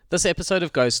This episode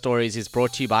of Ghost Stories is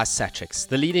brought to you by Satrix,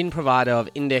 the leading provider of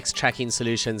index tracking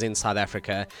solutions in South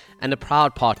Africa and a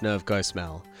proud partner of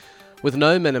GhostMail. With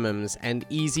no minimums and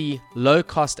easy,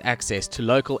 low-cost access to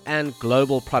local and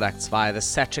global products via the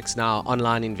Satrix Now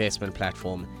online investment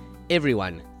platform,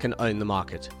 everyone can own the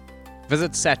market.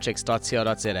 Visit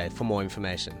satrix.co.za for more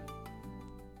information.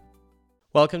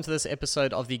 Welcome to this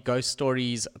episode of the Ghost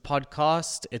Stories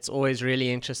podcast. It's always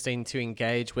really interesting to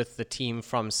engage with the team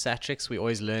from Satrix. We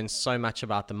always learn so much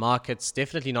about the markets,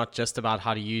 definitely not just about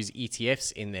how to use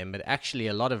ETFs in them, but actually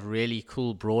a lot of really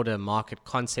cool broader market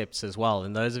concepts as well.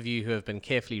 And those of you who have been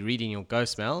carefully reading your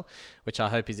GhostMail, which I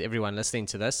hope is everyone listening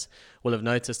to this, will have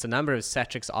noticed a number of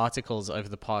Satrix articles over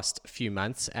the past few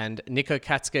months. And Nico,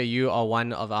 Katzke, you are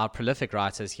one of our prolific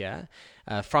writers here.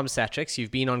 From Satrix.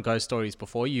 You've been on Ghost Stories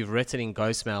before. You've written in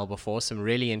GhostMail before. Some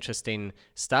really interesting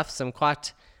stuff. Some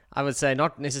quite, I would say,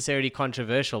 not necessarily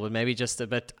controversial, but maybe just a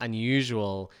bit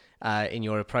unusual in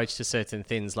your approach to certain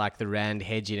things like the Rand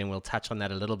hedging, and we'll touch on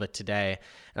that a little bit today.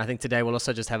 And I think today we'll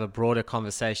also just have a broader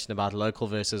conversation about local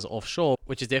versus offshore,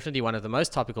 which is definitely one of the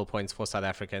most topical points for South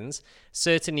Africans,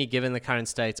 certainly given the current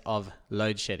state of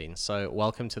load shedding. So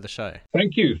welcome to the show.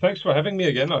 Thank you. Thanks for having me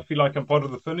again. I feel like I'm part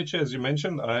of the furniture, as you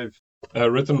mentioned. I've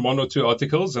written one or two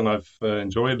articles and I've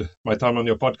enjoyed my time on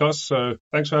your podcast. So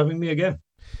thanks for having me again.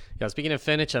 Yeah, speaking of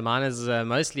furniture, mine has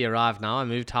mostly arrived now. I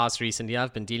moved house recently.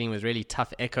 I've been dealing with really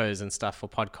tough echoes and stuff for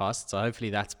podcasts, so hopefully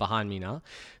that's behind me now.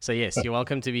 So yes, you're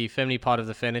welcome to be firmly part of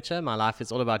the furniture. My life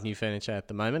is all about new furniture at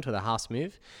the moment with a house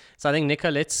move. So I think,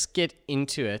 Nico, let's get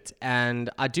into it.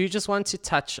 And I do just want to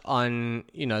touch on,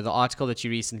 the article that you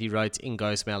recently wrote in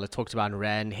GhostMail. It talked about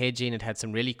Rand hedging. It had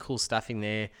some really cool stuff in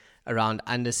there around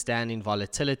understanding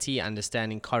volatility,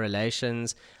 understanding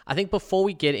correlations. I think before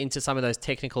we get into some of those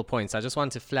technical points, I just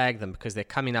want to flag them because they're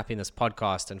coming up in this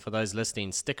podcast. And for those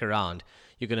listening, stick around.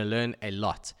 You're going to learn a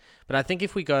lot. But I think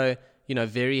if we go,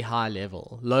 very high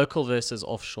level, local versus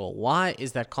offshore, why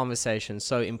is that conversation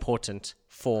so important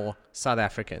for South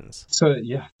Africans? So,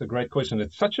 yeah, it's a great question.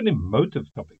 It's such an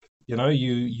emotive topic.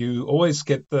 You always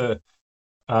get the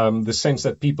sense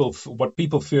that what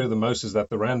people fear the most is that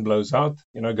the Rand blows out,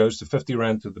 goes to 50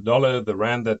 Rand to the dollar. The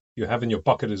Rand that you have in your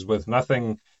pocket is worth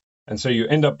nothing. And so you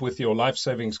end up with your life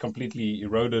savings completely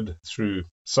eroded through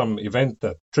some event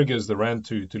that triggers the Rand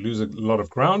to lose a lot of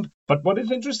ground. But what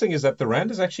is interesting is that the Rand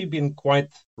has actually been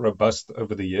quite robust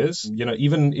over the years.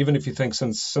 Even if you think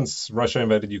since Russia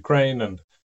invaded Ukraine and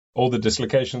all the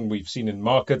dislocation we've seen in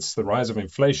markets, the rise of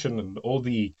inflation and all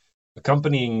the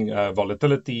accompanying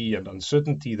volatility and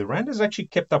uncertainty, the Rand has actually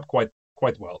kept up quite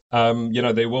well.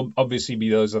 There will obviously be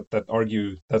those that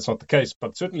argue that's not the case,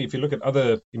 but certainly if you look at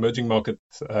other emerging market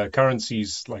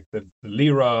currencies like the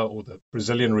lira or the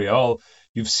Brazilian real,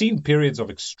 you've seen periods of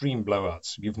extreme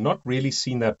blowouts. You've not really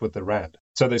seen that with the Rand.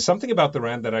 So there's something about the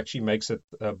Rand that actually makes it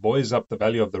buoys up the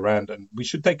value of the Rand. And we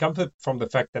should take comfort from the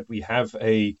fact that we have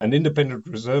an independent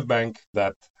reserve bank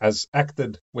that has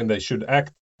acted when they should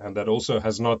act, and that also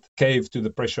has not caved to the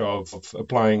pressure of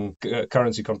applying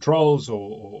currency controls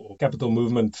or capital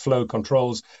movement flow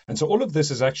controls. And so all of this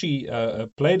has actually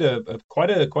played quite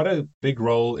a big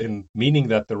role in meaning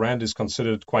that the Rand is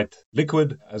considered quite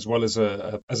liquid, as well as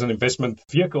an investment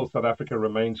vehicle. South Africa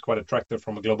remains quite attractive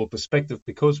from a global perspective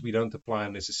because we don't apply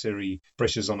unnecessary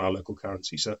pressures on our local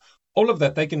currency. So all of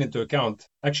that taken into account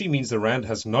actually means the Rand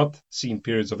has not seen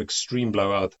periods of extreme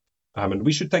blowout. And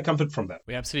we should take comfort from that.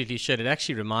 We absolutely should. It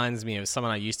actually reminds me of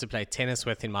someone I used to play tennis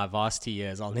with in my varsity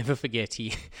years. I'll never forget.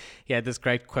 He had this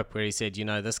great quip where he said,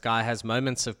 this guy has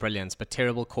moments of brilliance, but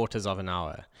terrible quarters of an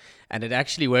hour. And it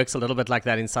actually works a little bit like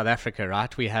that in South Africa,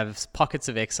 right? We have pockets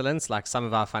of excellence, like some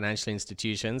of our financial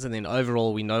institutions. And then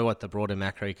overall, we know what the broader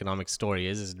macroeconomic story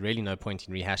is. There's really no point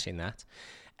in rehashing that.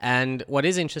 And what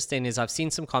is interesting is I've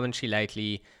seen some commentary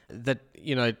lately that,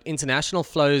 international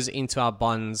flows into our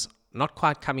bonds not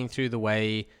quite coming through the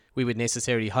way we would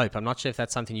necessarily hope. I'm not sure if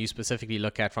that's something you specifically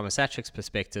look at from a Satrix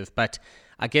perspective, but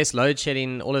I guess load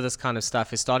shedding, all of this kind of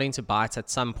stuff is starting to bite at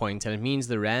some point, and it means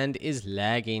the Rand is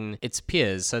lagging its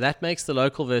peers. So that makes the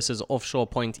local versus offshore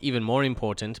point even more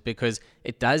important, because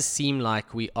it does seem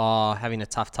like we are having a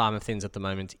tough time of things at the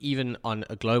moment, even on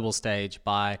a global stage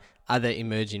by other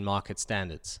emerging market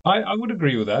standards. I would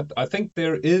agree with that. I think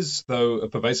there is, though, a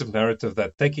pervasive narrative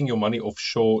that taking your money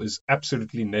offshore is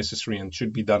absolutely necessary and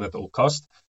should be done at all cost.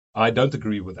 I don't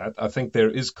agree with that. I think there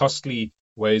is costly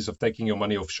ways of taking your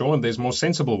money offshore, and there's more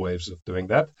sensible ways of doing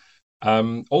that.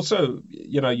 Also,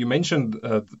 you mentioned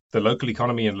the local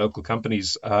economy and local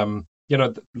companies.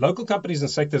 Local companies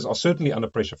and sectors are certainly under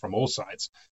pressure from all sides.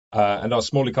 and our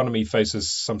small economy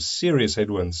faces some serious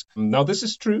headwinds. Now, this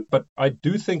is true, but I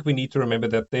do think we need to remember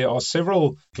that there are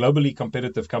several globally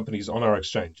competitive companies on our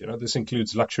exchange. This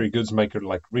includes luxury goods maker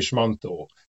like Richemont or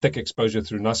tech exposure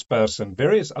through Naspers and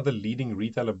various other leading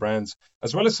retailer brands,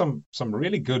 as well as some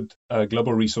really good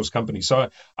global resource companies. So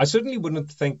I certainly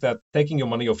wouldn't think that taking your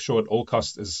money offshore at all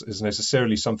costs is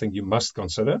necessarily something you must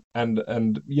consider. And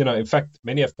in fact,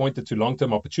 many have pointed to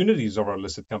long-term opportunities of our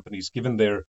listed companies given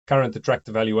their current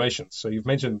attractive valuations. So you've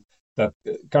mentioned that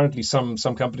currently some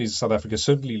companies in South Africa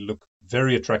certainly look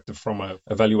very attractive from a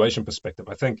valuation perspective.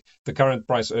 I think the current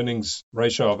price earnings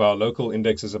ratio of our local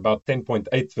index is about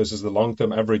 10.8 versus the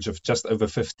long-term average of just over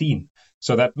 15.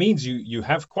 So that means you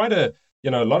have quite a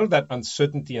lot of that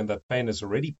uncertainty and that pain is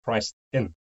already priced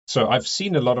in. So I've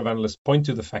seen a lot of analysts point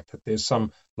to the fact that there's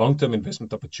some long-term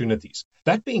investment opportunities.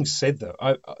 That being said, though,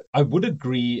 I would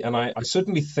agree, and I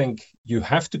certainly think you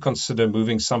have to consider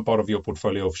moving some part of your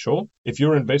portfolio offshore. If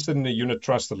you're invested in a unit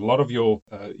trust, a lot of your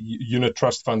unit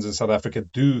trust funds in South Africa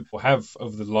do or have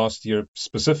over the last year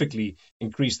specifically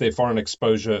increased their foreign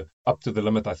exposure up to the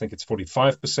limit. I think it's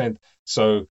 45%.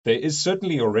 So there is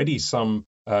certainly already some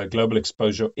global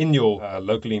exposure in your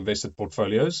locally invested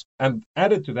portfolios. And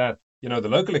added to that, the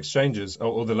local exchanges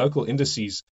or the local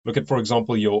indices, look at, for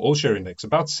example, your all-share index,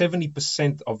 about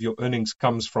 70% of your earnings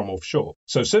comes from offshore.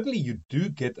 So certainly you do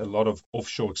get a lot of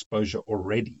offshore exposure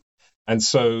already. And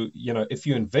so, if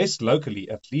you invest locally,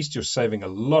 at least you're saving a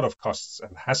lot of costs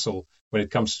and hassle when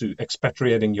it comes to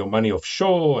expatriating your money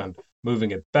offshore and moving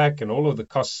it back and all of the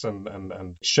costs and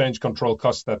exchange control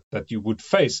costs that you would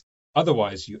face.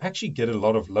 Otherwise, you actually get a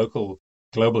lot of local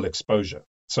global exposure.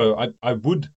 So I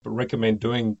would recommend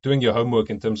doing your homework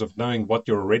in terms of knowing what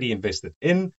you're already invested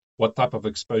in, what type of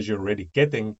exposure you're already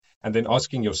getting, and then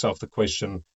asking yourself the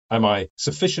question, am I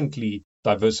sufficiently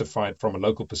diversified from a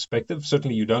local perspective?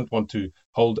 Certainly you don't want to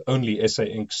hold only SA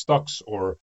Inc. stocks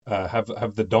or have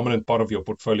the dominant part of your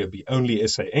portfolio be only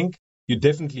SA Inc. You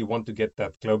definitely want to get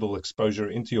that global exposure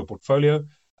into your portfolio.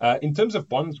 In terms of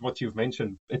bonds, what you've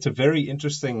mentioned, it's a very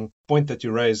interesting point that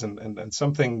you raise and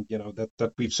something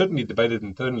that we've certainly debated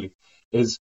internally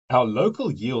is our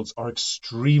local yields are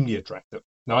extremely attractive.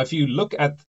 Now, if you look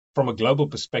at from a global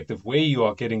perspective where you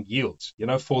are getting yields,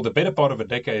 for the better part of a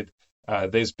decade,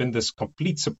 there's been this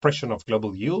complete suppression of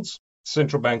global yields.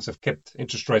 Central banks have kept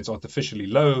interest rates artificially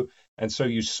low, and so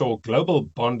you saw global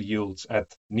bond yields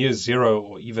at near zero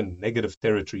or even negative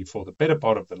territory for the better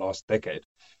part of the last decade.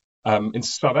 In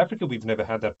South Africa, we've never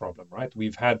had that problem, right?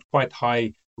 We've had quite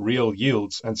high real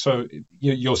yields. And so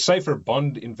your safer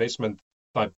bond investment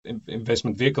type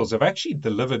investment vehicles have actually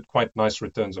delivered quite nice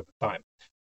returns over time.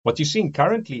 What you're seeing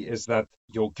currently is that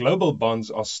your global bonds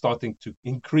are starting to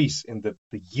increase in the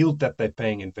yield that they're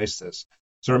paying investors.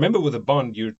 So remember, with a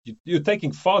bond, you're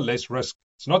taking far less risk.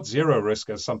 It's not zero risk,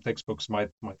 as some textbooks might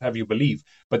have you believe,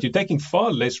 but you're taking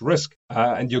far less risk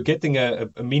and you're getting a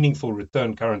meaningful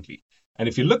return currently. And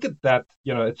if you look at that,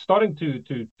 it's starting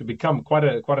to become quite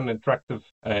an attractive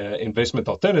investment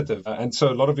alternative. And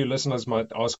so a lot of your listeners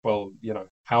might ask, well,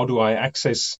 how do I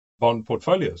access bond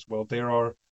portfolios? Well, there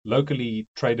are locally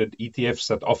traded ETFs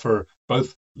that offer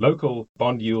both local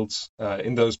bond yields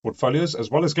in those portfolios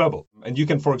as well as global. And you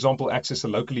can, for example, access a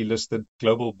locally listed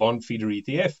global bond feeder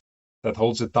ETF that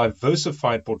holds a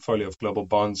diversified portfolio of global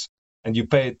bonds, and you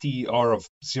pay a TER of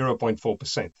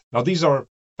 0.4%. Now, these are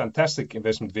fantastic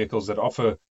investment vehicles that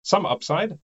offer some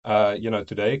upside,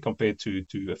 today compared to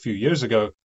a few years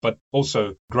ago, but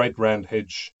also great rand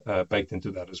hedge baked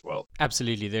into that as well.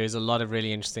 Absolutely. There is a lot of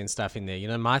really interesting stuff in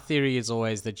there. My theory is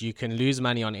always that you can lose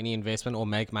money on any investment or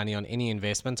make money on any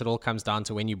investment. It all comes down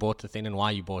to when you bought the thing and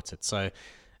why you bought it. So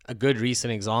a good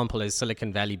recent example is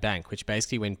Silicon Valley Bank, which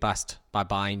basically went bust by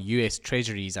buying US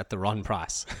treasuries at the wrong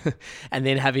price and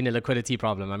then having a liquidity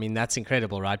problem. I mean, that's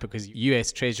incredible, right? Because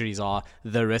US treasuries are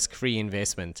the risk-free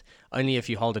investment, only if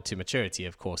you hold it to maturity,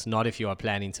 of course, not if you are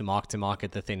planning to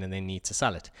market the thing and then need to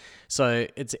sell it. So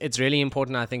it's really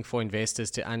important, I think, for investors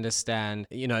to understand,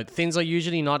 things are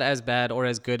usually not as bad or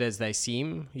as good as they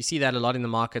seem. You see that a lot in the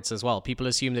markets as well. People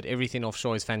assume that everything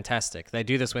offshore is fantastic. They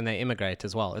do this when they immigrate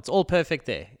as well. It's all perfect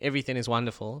there. Everything is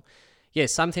wonderful.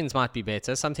 Yes, some things might be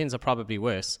better. Some things are probably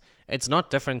worse. It's not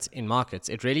different in markets.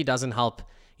 It really doesn't help.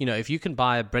 If you can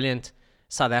buy a brilliant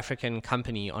South African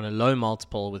company on a low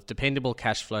multiple with dependable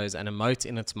cash flows and a moat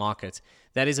in its market,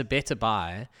 that is a better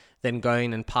buy than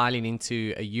going and piling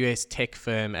into a US tech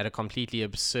firm at a completely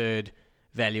absurd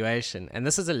valuation. And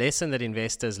this is a lesson that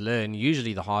investors learn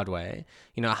usually the hard way.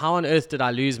 How on earth did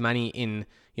I lose money in,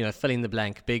 fill in the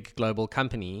blank, big global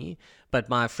company, but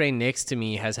my friend next to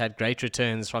me has had great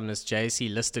returns from this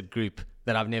JSE listed group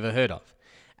that I've never heard of?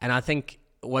 And I think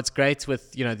what's great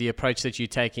with, the approach that you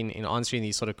take in answering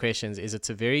these sort of questions is it's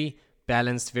a very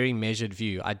balanced, very measured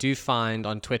view. I do find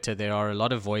on Twitter there are a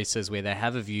lot of voices where they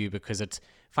have a view because it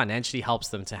financially helps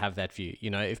them to have that view.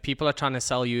 If people are trying to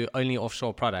sell you only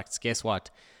offshore products, guess what?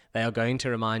 They are going to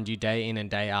remind you day in and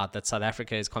day out that South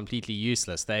Africa is completely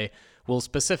useless. They will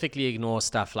specifically ignore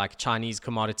stuff like Chinese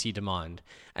commodity demand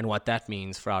and what that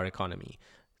means for our economy.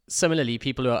 Similarly,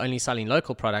 people who are only selling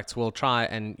local products will try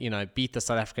and, beat the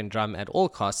South African drum at all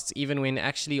costs, even when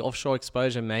actually offshore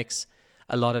exposure makes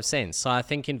a lot of sense. So I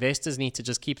think investors need to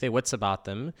just keep their wits about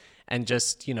them and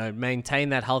just, maintain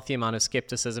that healthy amount of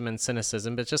skepticism and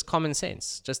cynicism, but just common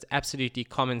sense, just absolutely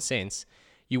common sense.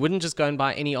 You wouldn't just go and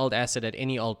buy any old asset at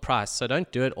any old price. So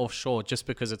don't do it offshore just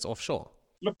because it's offshore.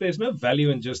 Look, there's no value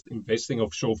in just investing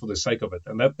offshore for the sake of it.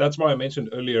 And that's why I mentioned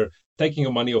earlier, taking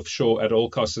your money offshore at all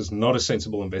costs is not a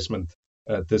sensible investment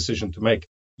decision to make.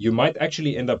 You might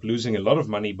actually end up losing a lot of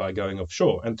money by going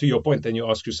offshore. And to your point, then you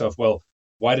ask yourself, well,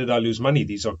 why did I lose money?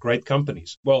 These are great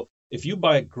companies. Well, if you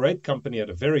buy a great company at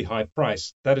a very high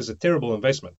price, that is a terrible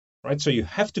investment, right? So you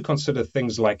have to consider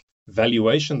things like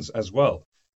valuations as well.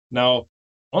 Now,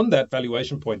 on that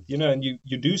valuation point, and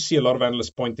you do see a lot of analysts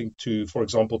pointing to, for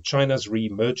example, China's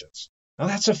re-emergence. Now,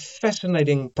 that's a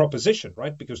fascinating proposition,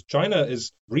 right? Because China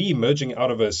is re-emerging out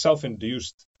of a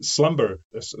self-induced slumber,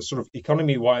 a sort of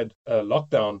economy-wide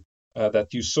lockdown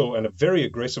that you saw, and a very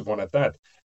aggressive one at that.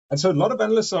 And so a lot of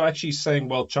analysts are actually saying,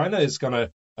 well, China is going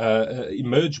to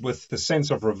emerge with the sense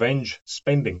of revenge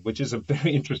spending, which is a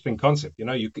very interesting concept.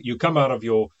 You come out of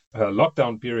your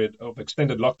lockdown period of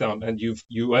extended lockdown, and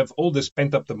you have all this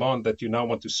pent up demand that you now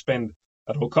want to spend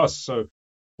at all costs. So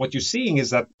what you're seeing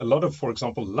is that a lot of, for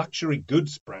example, luxury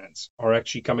goods brands are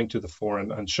actually coming to the fore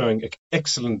and showing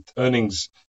excellent earnings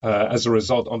as a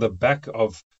result on the back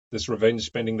of this revenge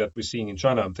spending that we're seeing in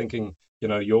China. I'm thinking,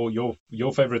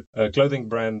 your favorite clothing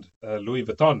brand, Louis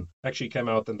Vuitton, actually came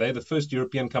out, and they're the first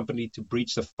European company to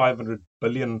breach the $500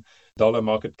 billion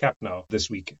market cap now this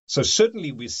week. So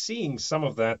certainly we're seeing some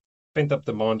of that pent-up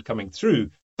demand coming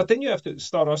through. But then you have to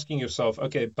start asking yourself,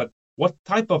 okay, but what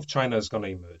type of China is going to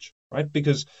emerge, right?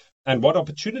 And what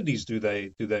opportunities do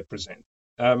they present?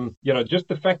 Just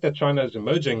the fact that China is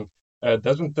emerging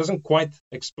doesn't quite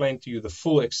explain to you the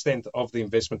full extent of the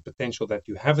investment potential that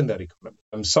you have in that economy.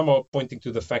 Some are pointing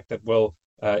to the fact that,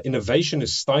 innovation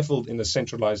is stifled in a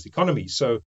centralized economy.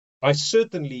 So I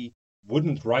certainly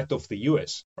wouldn't write off the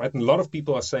US, right? And a lot of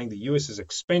people are saying the US is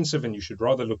expensive and you should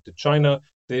rather look to China.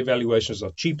 Their valuations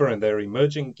are cheaper and they're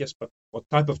emerging. Yes, but what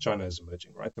type of China is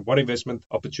emerging, right? And what investment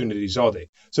opportunities are there?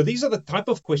 So these are the type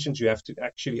of questions you have to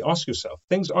actually ask yourself.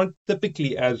 Things aren't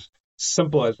typically as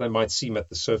simple as they might seem at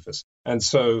the surface. And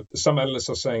so some analysts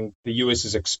are saying the US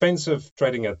is expensive,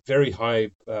 trading at very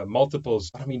high multiples.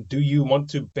 I mean, do you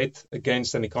want to bet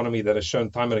against an economy that has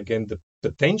shown time and again the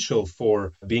potential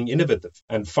for being innovative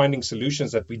and finding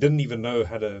solutions that we didn't even know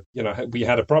we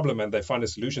had a problem, and they find a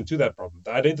solution to that problem?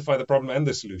 They identify the problem and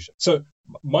the solution. So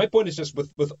my point is just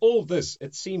with all this,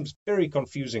 it seems very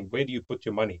confusing. Where do you put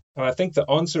your money? And I think the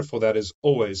answer for that is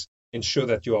always ensure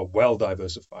that you are well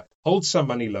diversified. Hold some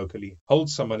money locally, hold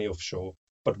some money offshore.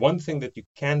 But one thing that you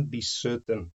can be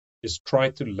certain is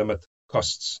try to limit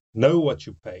costs. Know what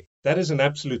you pay. That is an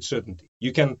absolute certainty.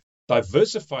 You can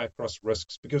diversify across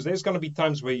risks because there's going to be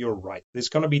times where you're right. There's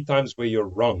going to be times where you're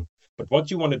wrong. But what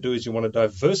you want to do is you want to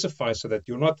diversify so that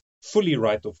you're not fully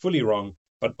right or fully wrong,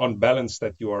 but on balance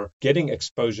that you are getting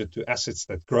exposure to assets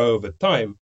that grow over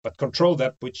time, but control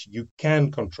that which you can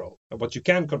control. And what you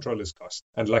can control is cost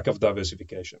and lack of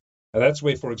diversification. And that's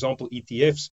where, for example,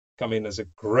 ETFs come in as a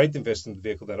great investment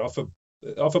vehicle that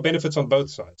offer benefits on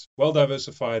both sides. Well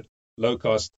diversified, low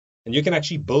cost, and you can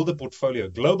actually build a portfolio,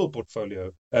 global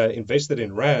portfolio, invested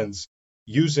in rands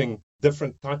using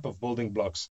different type of building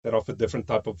blocks that offer different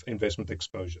type of investment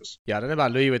exposures. Yeah, I don't know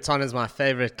about Louis Vuitton is my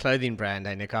favorite clothing brand,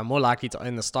 Nico. I'm more likely to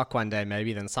own the stock one day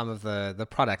maybe than some of the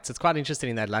products. It's quite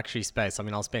interesting in that luxury space. I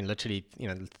mean, I'll spend literally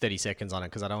 30 seconds on it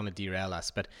because I don't want to derail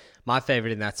us. But my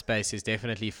favorite in that space is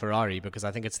definitely Ferrari, because I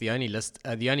think it's the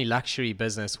only luxury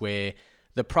business where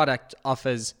the product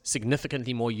offers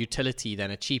significantly more utility than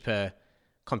a cheaper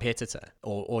competitor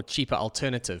or cheaper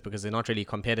alternative, because they're not really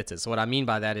competitors. So what I mean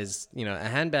by that is, a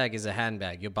handbag is a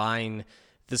handbag. You're buying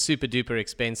the super duper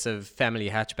expensive family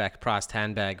hatchback priced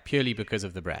handbag purely because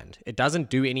of the brand. It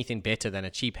doesn't do anything better than a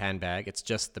cheap handbag. It's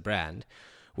just the brand.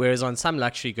 Whereas on some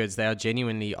luxury goods, they are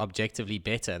genuinely objectively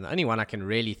better. And the only one I can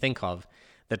really think of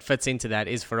that fits into that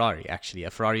is Ferrari, actually. A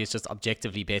Ferrari is just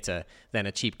objectively better than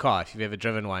a cheap car. If you've ever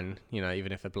driven one,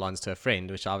 even if it belongs to a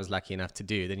friend, which I was lucky enough to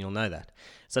do, then you'll know that.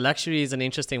 So luxury is an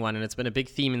interesting one, and it's been a big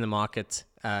theme in the market,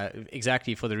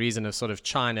 exactly for the reason of sort of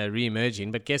China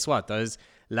re-emerging. But guess what? Those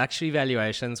luxury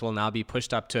valuations will now be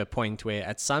pushed up to a point where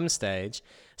at some stage,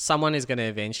 someone is going to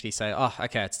eventually say, oh,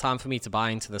 okay, it's time for me to buy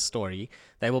into the story.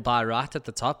 They will buy right at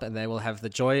the top, and they will have the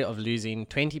joy of losing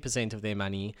 20% of their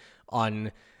money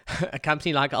on a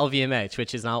company like LVMH,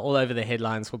 which is now all over the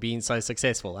headlines for being so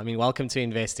successful. I mean, welcome to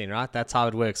investing, right? That's how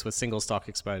it works with single stock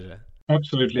exposure.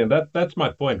 Absolutely. And that's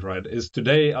my point, right? Is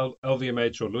today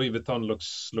LVMH or Louis Vuitton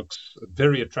looks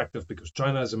very attractive because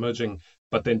China is emerging,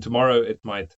 but then tomorrow it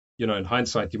might, in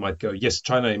hindsight, you might go, yes,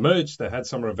 China emerged, they had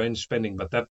some revenge spending,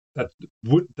 but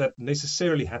that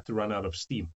necessarily had to run out of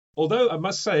steam. Although I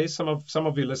must say, some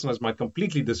of your listeners might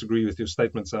completely disagree with your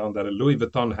statements on that a Louis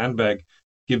Vuitton handbag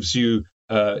gives you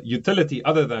utility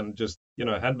other than just,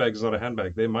 a handbag is not a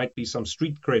handbag. There might be some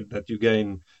street cred that you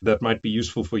gain that might be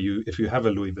useful for you if you have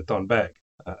a Louis Vuitton bag.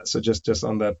 So just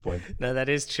on that point. No, that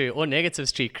is true. Or negative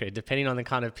street cred, depending on the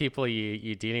kind of people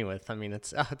you're dealing with. I mean,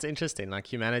 it's interesting. Like,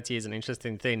 humanity is an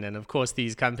interesting thing. And of course,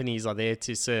 these companies are there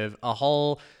to serve a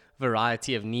whole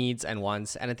variety of needs and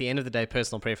wants. And at the end of the day,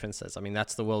 personal preferences. I mean,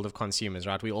 that's the world of consumers,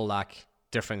 right? We all like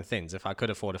different things. If I could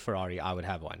afford a Ferrari, I would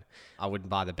have one. I wouldn't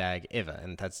buy the bag ever.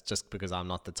 And that's just because I'm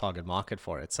not the target market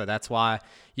for it. So that's why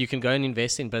you can go and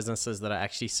invest in businesses that are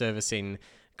actually servicing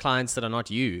clients that are not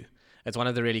you. It's one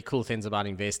of the really cool things about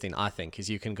investing, I think, is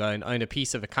you can go and own a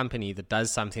piece of a company that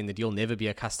does something that you'll never be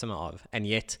a customer of. And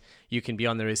yet you can be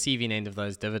on the receiving end of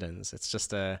those dividends. It's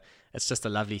just a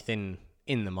lovely thing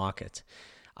in the market.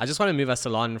 I just want to move us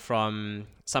along from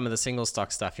some of the single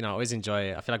stock stuff. I always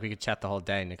enjoy, I feel like we could chat the whole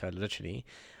day, Nico, literally.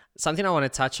 Something I want to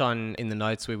touch on in the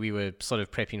notes where we were sort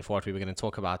of prepping for what we were going to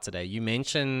talk about today. You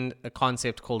mentioned a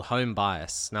concept called home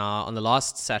bias. Now, on the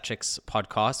last Satrix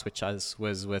podcast, which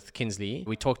was with Kinsley,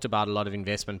 we talked about a lot of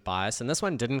investment bias, and this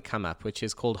one didn't come up, which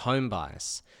is called home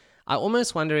bias. I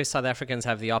almost wonder if South Africans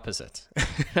have the opposite.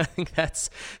 I think that's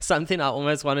something I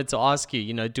almost wanted to ask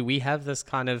you. Do we have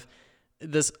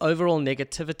this overall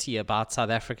negativity about South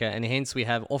Africa, and hence we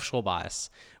have offshore bias?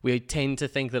 We tend to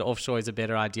think that offshore is a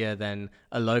better idea than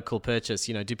a local purchase.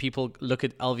 Do people look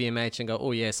at LVMH and go,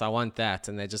 oh yes, I want that,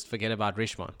 and they just forget about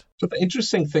Richmond? So the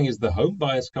interesting thing is the home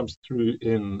bias comes through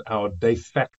in our de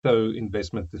facto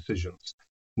investment decisions,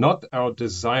 not our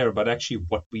desire, but actually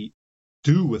what we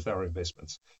do with our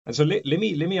investments. And so let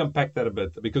me unpack that a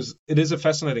bit, because it is a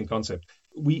fascinating concept.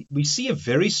 We see a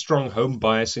very strong home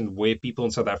bias in where people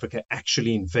in South Africa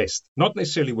actually invest, not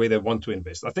necessarily where they want to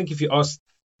invest. I think if you ask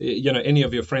any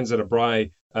of your friends at a braai,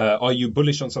 are you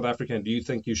bullish on South Africa and do you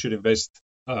think you should invest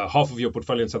half of your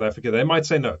portfolio in South Africa, they might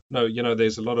say no,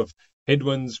 there's a lot of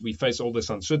headwinds, we face all this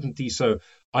uncertainty, so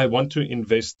I want to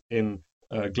invest in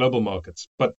global markets.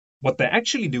 But what they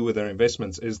actually do with their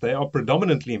investments is they are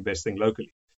predominantly investing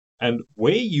locally. And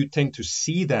where you tend to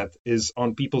see that is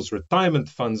on people's retirement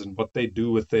funds and what they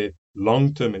do with their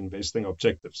long-term investing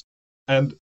objectives.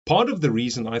 And part of the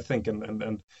reason, I think,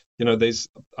 and there's,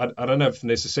 I don't know if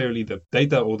necessarily the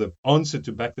data or the answer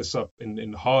to back this up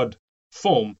in hard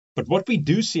form, but what we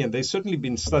do see, and there's certainly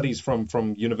been studies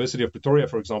from University of Pretoria,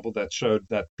 for example, that showed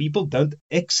that people don't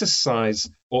exercise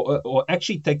or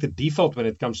actually take the default when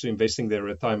it comes to investing their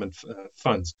retirement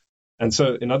funds. And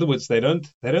so, in other words, they don't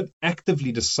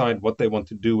actively decide what they want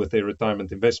to do with their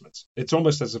retirement investments. It's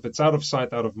almost as if it's out of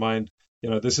sight, out of mind.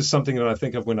 This is something that I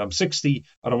think of when I'm 60.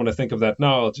 I don't want to think of that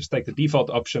now. I'll just take the default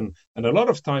option. And a lot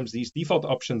of times, these default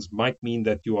options might mean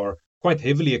that you are quite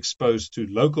heavily exposed to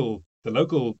the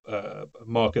local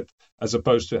market, as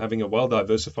opposed to having a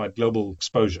well-diversified global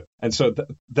exposure. And so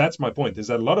that's my point, is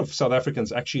that a lot of South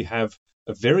Africans actually have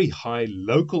a very high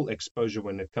local exposure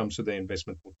when it comes to their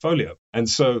investment portfolio. And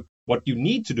so what you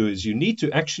need to do is you need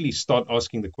to actually start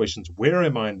asking the questions, where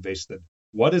am I invested?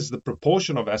 What is the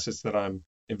proportion of assets that I'm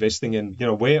investing in?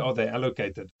 Where are they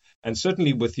allocated? And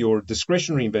certainly with your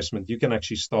discretionary investment, you can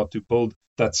actually start to build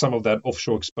some of that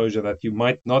offshore exposure that you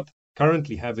might not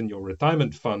currently have in your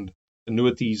retirement fund,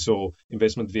 annuities or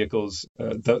investment vehicles,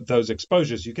 those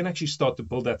exposures. You can actually start to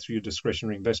build that through your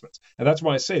discretionary investments. And that's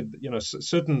why I said,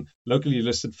 certain locally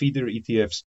listed feeder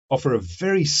ETFs offer a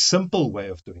very simple way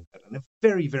of doing that, and a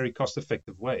very, very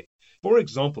cost-effective way. For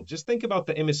example, just think about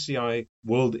the MSCI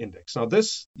World Index. Now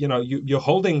this, you're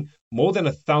holding more than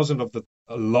 1,000 of the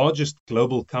largest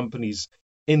global companies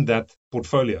in that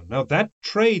portfolio. Now that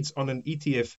trades on an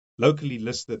ETF locally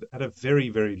listed at a very,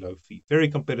 very low fee, very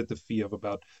competitive fee of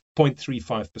about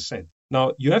 0.35%.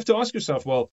 Now, you have to ask yourself,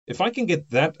 well, if I can get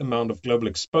that amount of global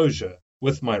exposure,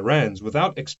 with my rands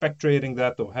without expatriating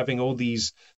that or having all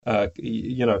these,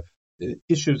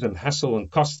 issues and hassle and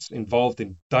costs involved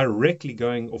in directly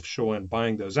going offshore and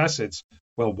buying those assets,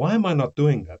 well, why am I not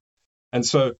doing that? And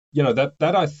so, that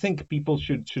I think people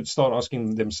should start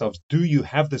asking themselves, do you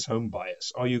have this home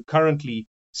bias? Are you currently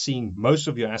seeing most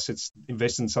of your assets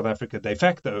invest in South Africa de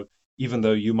facto, even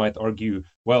though you might argue,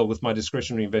 well, with my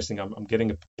discretionary investing, I'm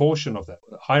getting a proportion of that.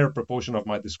 A higher proportion of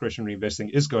my discretionary investing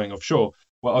is going offshore.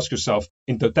 Well, ask yourself,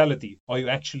 in totality, are you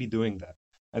actually doing that?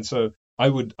 And so I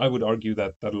would argue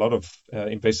that a lot of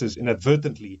investors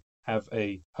inadvertently have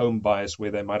a home bias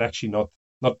where they might actually not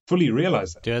fully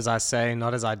realize that. Do as I say,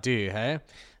 not as I do, hey?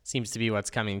 Seems to be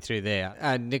what's coming through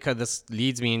there. Nico, this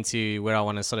leads me into where I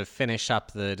want to sort of finish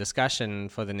up the discussion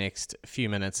for the next few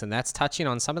minutes, and that's touching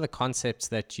on some of the concepts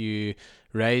that you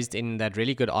raised in that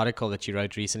really good article that you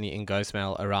wrote recently in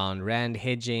Ghostmail around rand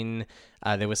hedging.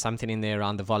 There was something in there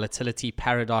around the volatility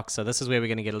paradox. So this is where we're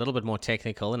going to get a little bit more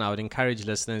technical, and I would encourage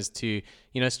listeners to,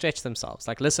 stretch themselves.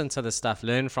 Like, listen to the stuff,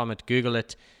 learn from it, Google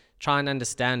it, try and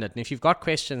understand it. And if you've got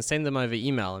questions, send them over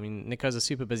email. I mean, Nico's a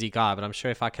super busy guy, but I'm sure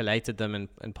if I collated them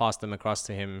and passed them across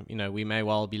to him, we may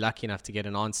well be lucky enough to get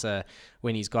an answer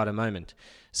when he's got a moment.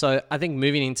 So I think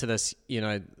moving into this,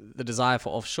 the desire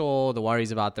for offshore, the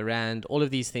worries about the rand, all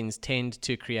of these things tend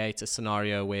to create a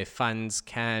scenario where funds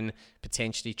can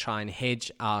potentially try and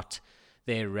hedge out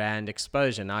their rand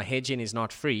exposure. Now, hedging is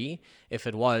not free. If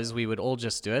it was, we would all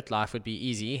just do it. Life would be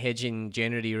easy. Hedging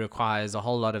generally requires a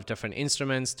whole lot of different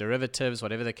instruments, derivatives,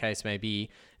 whatever the case may be.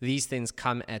 These things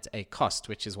come at a cost,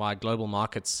 which is why global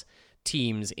markets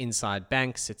teams inside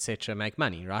banks, etc., make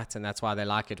money, right? And that's why they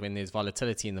like it when there's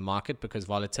volatility in the market, because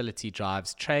volatility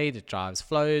drives trade, it drives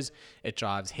flows, it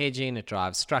drives hedging, it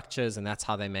drives structures, and that's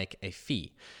how they make a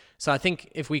fee. So I think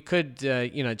if we could,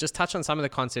 just touch on some of the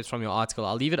concepts from your article.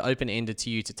 I'll leave it open-ended to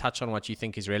you to touch on what you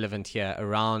think is relevant here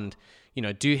around,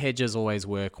 do hedges always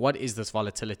work? What is this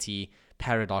volatility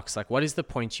paradox? Like, what is the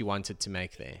point you wanted to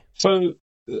make there? So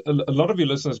a lot of your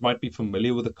listeners might be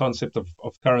familiar with the concept of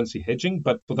currency hedging,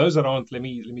 but for those that aren't, let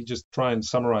me just try and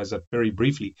summarize that very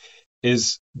briefly.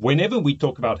 Is whenever we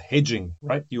talk about hedging,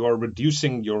 right, you are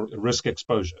reducing your risk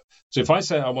exposure. So if I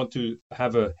say I want to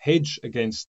have a hedge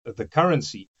against the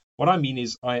currency, what I mean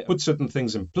is I put certain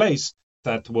things in place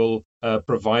that will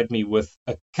provide me with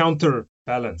a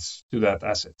counterbalance to that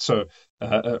asset. So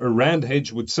a rand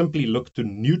hedge would simply look to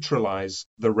neutralize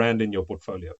the rand in your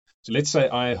portfolio. So let's say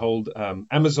I hold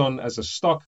Amazon as a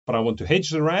stock, but I want to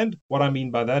hedge the rand. What I mean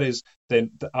by that is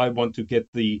then I want to get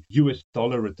the US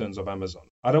dollar returns of Amazon.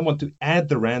 I don't want to add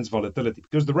the rand's volatility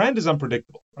because the rand is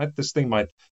unpredictable, right? This thing might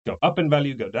go up in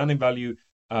value, go down in value.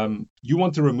 You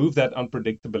want to remove that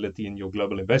unpredictability in your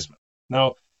global investment.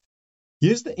 Now,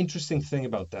 here's the interesting thing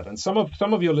about that. And some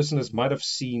of your listeners might have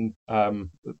seen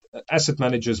asset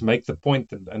managers make the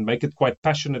point and make it quite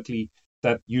passionately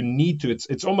that you need to,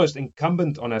 it's almost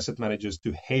incumbent on asset managers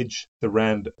to hedge the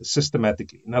rand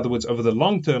systematically. In other words, over the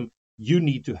long term, you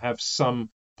need to have some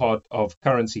part of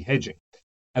currency hedging.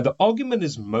 And the argument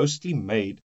is mostly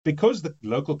made because the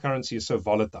local currency is so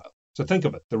volatile. So think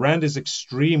of it. The rand is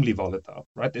extremely volatile,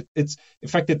 right? In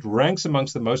fact, it ranks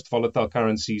amongst the most volatile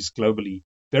currencies globally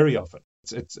very often.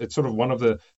 It's sort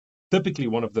of typically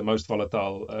one of the most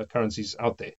volatile currencies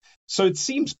out there. So it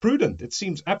seems prudent. It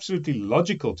seems absolutely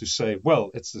logical to say, well,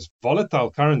 it's this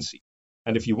volatile currency.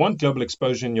 And if you want global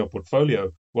exposure in your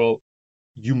portfolio, well,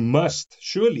 you must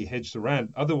surely hedge the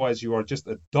rand. Otherwise, you are just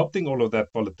adopting all of that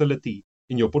volatility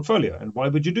in your portfolio. And why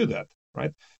would you do that,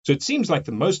 right? So it seems like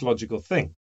the most logical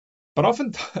thing. But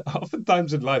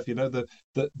oftentimes in life,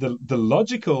 the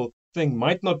logical thing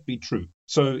might not be true.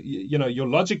 So, your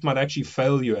logic might actually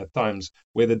fail you at times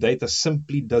where the data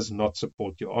simply does not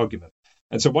support your argument.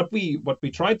 And so what we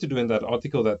tried to do in that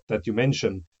article that you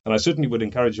mentioned, and I certainly would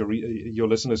encourage your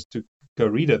listeners to go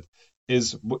read it,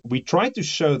 is we tried to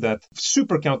show that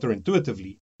super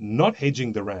counterintuitively, not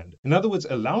hedging the rand. In other words,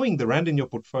 allowing the rand in your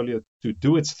portfolio to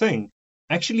do its thing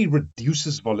actually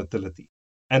reduces volatility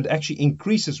and actually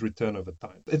increases return over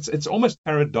time. It's almost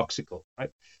paradoxical,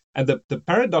 right? And the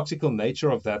paradoxical nature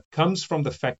of that comes from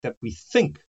the fact that we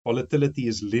think volatility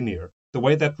is linear, the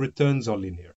way that returns are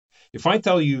linear. If I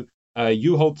tell you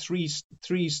you hold three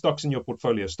stocks in your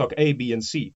portfolio, stock A, B, and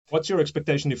C, what's your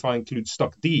expectation if I include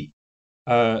stock D?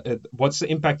 What's the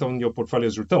impact on your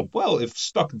portfolio's return? Well, if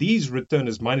stock D's return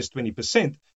is minus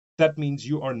 20%, that means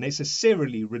you are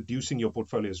necessarily reducing your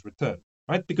portfolio's return,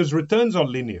 right? Because returns are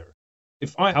linear.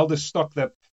 If I held a stock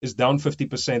that is down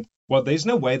 50%, well, there's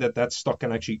no way that stock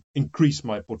can actually increase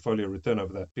my portfolio return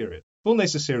over that period. It will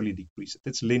necessarily decrease it.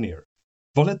 It's linear.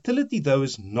 Volatility, though,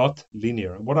 is not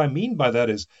linear. And what I mean by that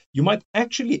is you might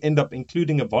actually end up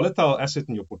including a volatile asset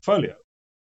in your portfolio,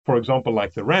 for example,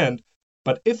 like the Rand.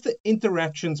 But if the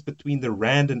interactions between the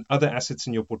Rand and other assets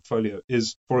in your portfolio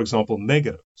is, for example,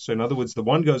 negative, so in other words, the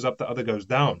one goes up, the other goes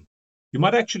down, you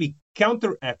might actually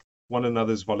counteract one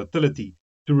another's volatility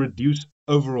to reduce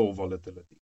overall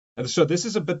volatility. And so this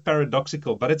is a bit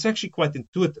paradoxical, but it's actually quite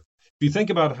intuitive. If you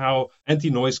think about how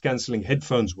anti-noise cancelling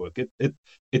headphones work,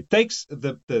 it takes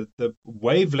the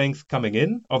wavelength coming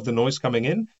in of the noise coming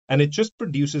in, and it just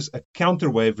produces a counter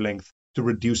wavelength to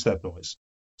reduce that noise.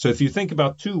 So if you think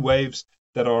about two waves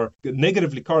that are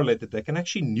negatively correlated, they can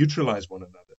actually neutralize one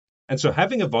another. And so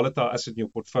having a volatile asset in your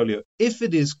portfolio, if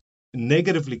it is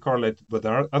negatively correlated with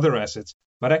our other assets,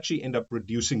 might actually end up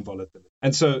reducing volatility.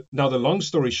 And so now the long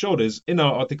story short is, in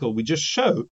our article, we just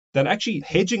show that actually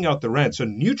hedging out the Rand, so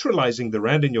neutralizing the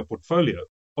Rand in your portfolio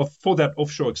for that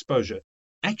offshore exposure,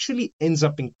 actually ends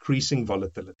up increasing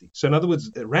volatility. So in other words,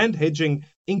 Rand hedging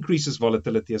increases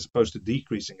volatility as opposed to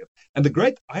decreasing it. And the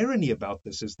great irony about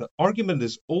this is the argument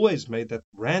is always made that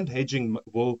Rand hedging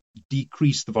will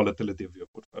decrease the volatility of your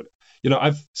portfolio.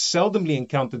 I've seldomly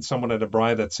encountered someone at a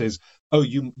BRI that says, oh,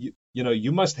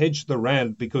 you must hedge the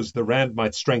Rand because the Rand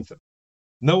might strengthen.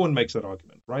 No one makes that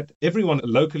argument, right? Everyone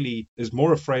locally is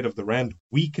more afraid of the Rand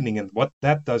weakening and what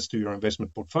that does to your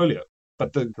investment portfolio.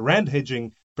 But the Rand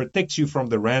hedging protects you from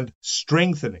the Rand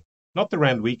strengthening, not the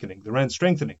Rand weakening, the Rand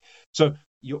strengthening. So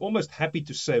you're almost happy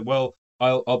to say, well,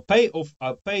 I'll pay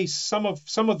some of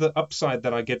the upside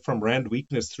that I get from Rand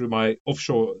weakness through my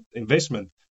offshore investment.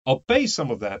 I'll pay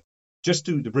some of that just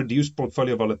to reduce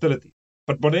portfolio volatility.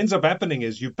 But what ends up happening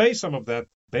is you pay some of that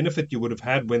benefit you would have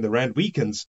had when the Rand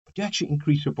weakens, but you actually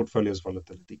increase your portfolio's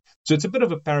volatility. So it's a bit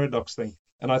of a paradox thing.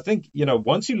 And I think,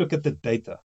 once you look at the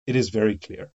data, it is very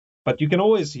clear. But you can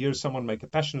always hear someone make a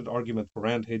passionate argument for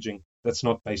Rand hedging that's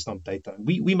not based on data.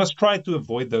 We must try to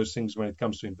avoid those things when it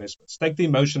comes to investments. Take the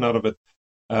emotion out of it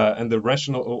and the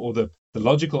rational or the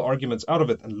logical arguments out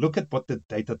of it and look at what the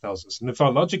data tells us. And if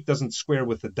our logic doesn't square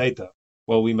with the data,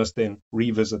 well, we must then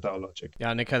revisit our logic.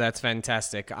 Yeah, Nico, that's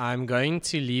fantastic. I'm going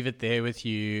to leave it there with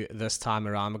you this time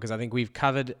around because I think we've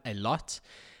covered a lot.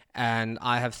 And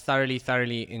I have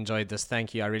thoroughly enjoyed this.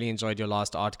 Thank you. I really enjoyed your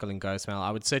last article in Ghostmail.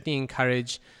 I would certainly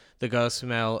encourage the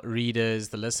Ghostmail readers,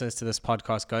 the listeners to this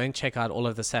podcast, go and check out all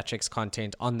of the Satrix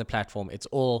content on the platform. It's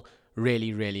all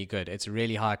really good. It's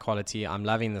really high quality. I'm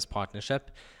loving this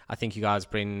partnership. I think you guys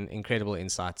bring incredible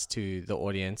insights to the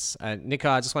audience.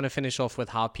 Nico, I just want to finish off with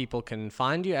how people can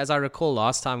find you. As I recall,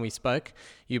 last time we spoke,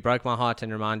 you broke my heart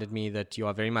and reminded me that you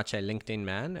are very much a LinkedIn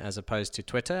man as opposed to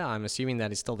Twitter. I'm assuming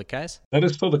that is still the case. That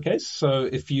is still the case. So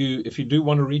if you do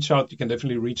want to reach out, you can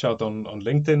definitely reach out on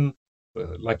LinkedIn.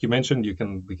 Like you mentioned, we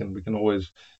can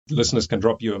always, listeners can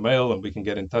drop you a mail and we can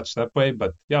get in touch that way.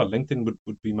 But yeah, LinkedIn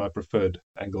would be my preferred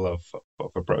angle of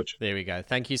approach. There we go.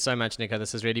 Thank you so much, Nico.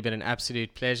 This has really been an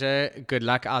absolute pleasure. Good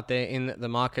luck out there in the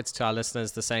markets. To our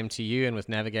listeners, the same to you, and with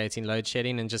navigating load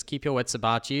shedding, and just keep your wits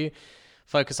about you.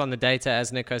 Focus on the data,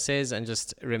 as Nico says, and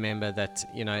just remember that,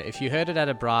 if you heard it at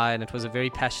a BRI and it was a very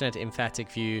passionate, emphatic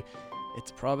view, it's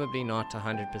probably not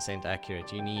 100%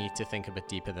 accurate. You need to think a bit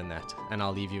deeper than that. And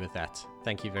I'll leave you with that.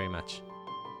 Thank you very much.